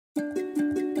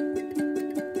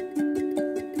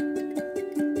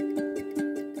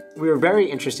We were very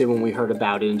interested when we heard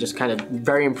about it and just kind of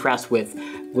very impressed with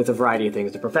a variety of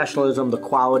things. The professionalism, the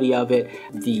quality of it,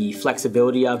 the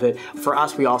flexibility of it. For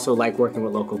us, we also like working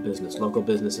with local business. Local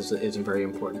business is very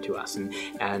important to us.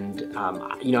 And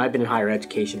you know, I've been in higher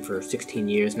education for 16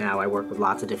 years now. I work with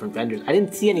lots of different vendors. I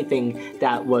didn't see anything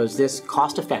that was this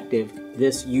cost-effective,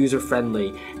 this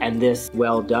user-friendly, and this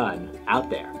well done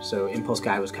out there. So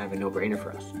impulseGUIDE was kind of a no-brainer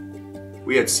for us.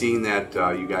 We had seen that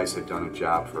you guys had done a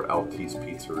job for LT's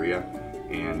Pizzeria,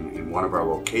 and in one of our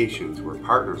locations we're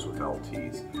partners with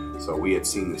LT's. So we had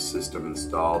seen the system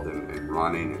installed and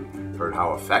running and heard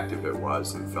how effective it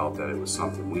was and felt that it was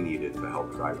something we needed to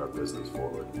help drive our business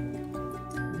forward.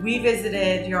 We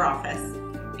visited your office,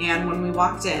 and when we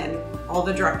walked in, all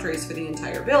the directories for the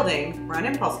entire building were on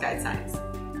impulseGUIDE signs.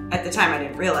 At the time I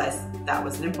didn't realize that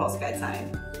was an impulseGUIDE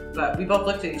sign, but we both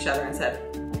looked at each other and said,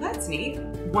 well, that's neat.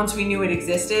 Once we knew it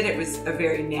existed, it was a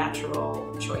very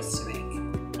natural choice to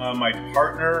make. My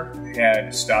partner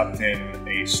had stopped in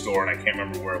a store, and I can't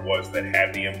remember where it was, that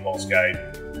had the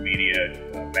impulseGUIDE media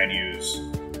menus,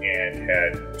 and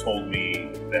had told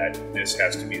me that this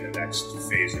has to be the next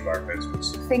phase of our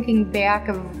business. Thinking back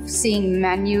of seeing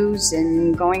menus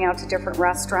and going out to different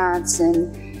restaurants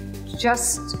and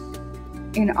just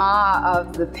in awe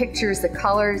of the pictures, the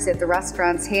colors that the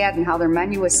restaurants had and how their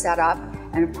menu was set up.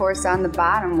 And of course on the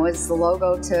bottom was the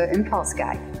logo to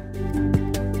impulseGUIDE.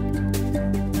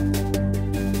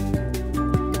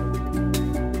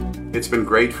 It's been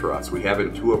great for us. We have it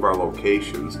in 2 of our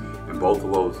locations, and both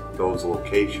of those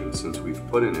locations, since we've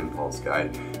put in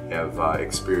impulseGUIDE, have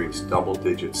experienced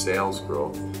double-digit sales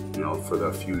growth, you know, for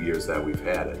the few years that we've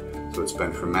had it. So it's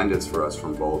been tremendous for us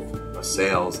from both a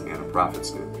sales and a profit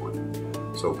standpoint.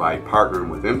 So by partnering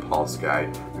with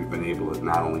impulseGUIDE, we've been able to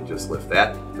not only just lift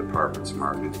that department's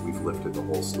margins, we've lifted the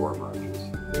whole store margins.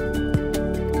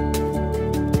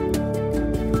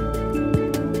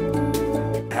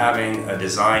 Having a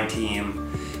design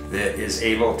team that is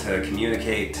able to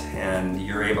communicate and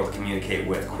you're able to communicate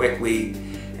with quickly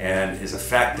and is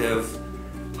effective,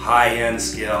 high-end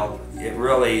skill,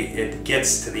 it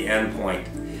gets to the end point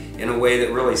in a way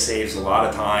that really saves a lot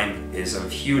of time, is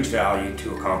of huge value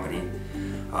to a company.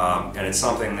 And it's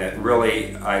something that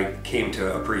really I came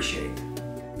to appreciate.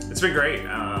 It's been great,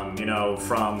 you know,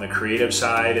 from the creative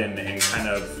side and kind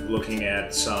of looking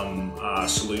at some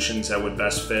solutions that would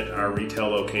best fit our retail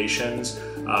locations,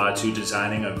 to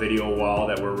designing a video wall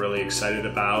that we're really excited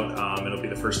about. It'll be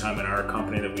the first time in our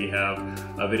company that we have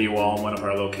a video wall in one of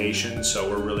our locations, so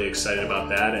we're really excited about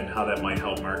that and how that might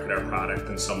help market our product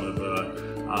and some of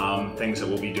the things that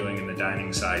we'll be doing in the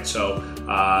dining side. So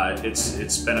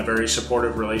it's been a very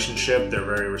supportive relationship. They're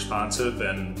very responsive,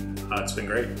 and it's been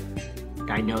great.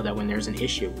 I know that when there's an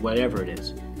issue, whatever it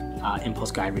is,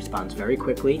 impulseGUIDE responds very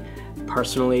quickly,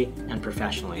 personally and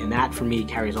professionally, and that for me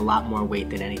carries a lot more weight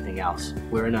than anything else.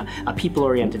 We're in a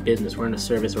people-oriented business, we're in a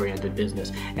service-oriented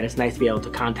business, and it's nice to be able to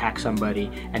contact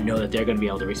somebody and know that they're going to be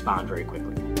able to respond very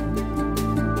quickly.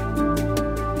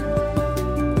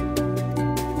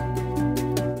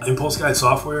 impulseGUIDE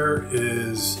software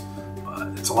is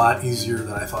it's a lot easier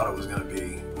than I thought it was going to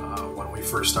be. When we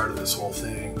first started this whole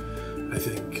thing, I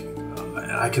think,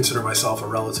 and I consider myself a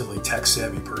relatively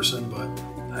tech-savvy person,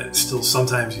 but still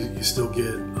sometimes you still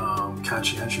get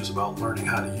conscientious about learning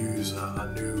how to use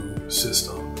a new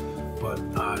system. But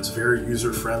it's very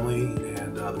user-friendly,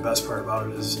 and the best part about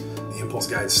it is the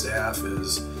impulseGUIDE staff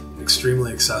is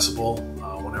extremely accessible.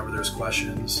 Whenever there's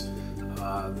questions,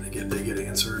 they get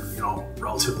answered, you know,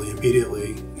 relatively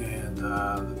immediately, and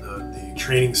the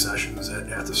training sessions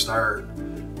at the start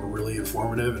were really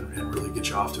informative and really get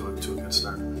you off to a good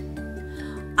start.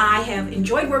 I have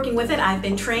enjoyed working with it. I've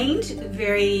been trained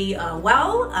very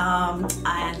well, and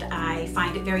I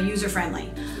find it very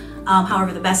user-friendly.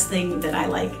 However, the best thing that I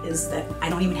like is that I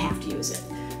don't even have to use it,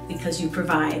 because you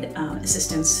provide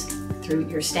assistance through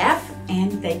your staff,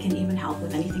 and they can even help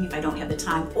with anything if I don't have the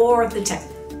time or the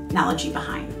technology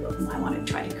behind what I want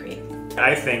to try to create.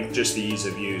 I think just the ease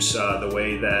of use, the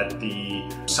way that the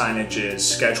signage is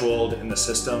scheduled in the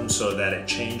system so that it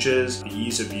changes, the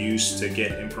ease of use to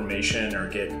get information or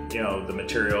get, you know, the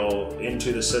material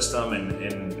into the system and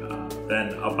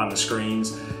then up on the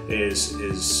screens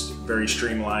is very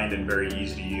streamlined and very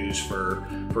easy to use for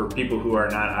people who are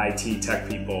not IT tech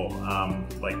people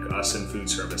like us in food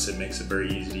service. It makes it very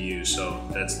easy to use, so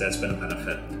that's been a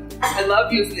benefit. I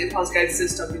love using the impulseGUIDE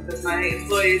system because my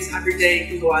employees every day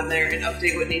can go on there and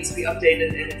update what needs to be updated,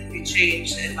 and it can be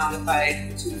changed and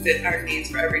modified to fit our needs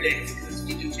for every day, because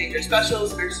we do change our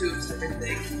specials, our soups,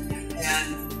 everything.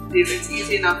 And it's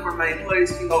easy enough where my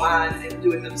employees can go on and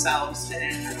do it themselves, and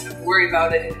I don't have to worry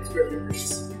about it, and it's really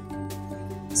nice.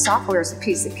 Software is a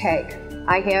piece of cake.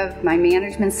 I have my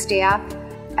management staff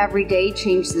every day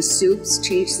change the soups,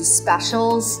 change the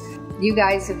specials. You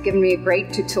guys have given me a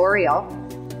great tutorial,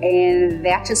 and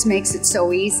that just makes it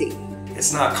so easy.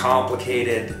 It's not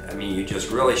complicated. I mean, you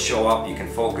just really show up, you can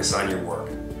focus on your work.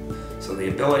 So the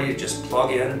ability to just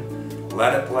plug in,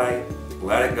 let it play,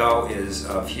 let it go is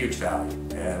of huge value,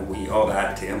 and we owe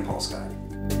that to impulseGUIDE.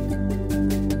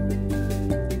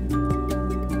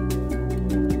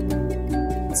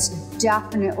 It's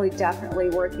definitely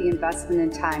worth the investment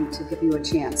in time to give you a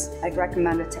chance. I'd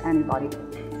recommend it to anybody.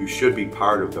 You should be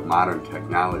part of the modern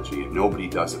technology, and nobody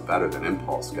does it better than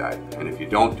impulseGUIDE. And if you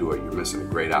don't do it, you're missing a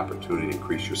great opportunity to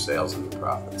increase your sales and your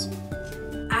profits.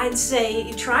 I'd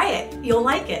say try it. You'll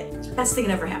like it. Best thing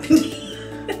that ever happened to me.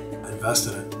 Invest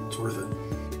in it. It's worth it.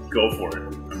 Go for it.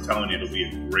 I'm telling you, it'll be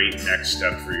a great next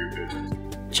step for your business.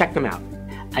 Check them out.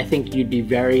 I think you'd be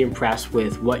very impressed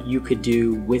with what you could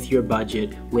do with your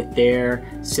budget, with their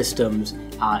systems,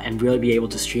 and really be able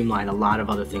to streamline a lot of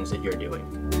other things that you're doing.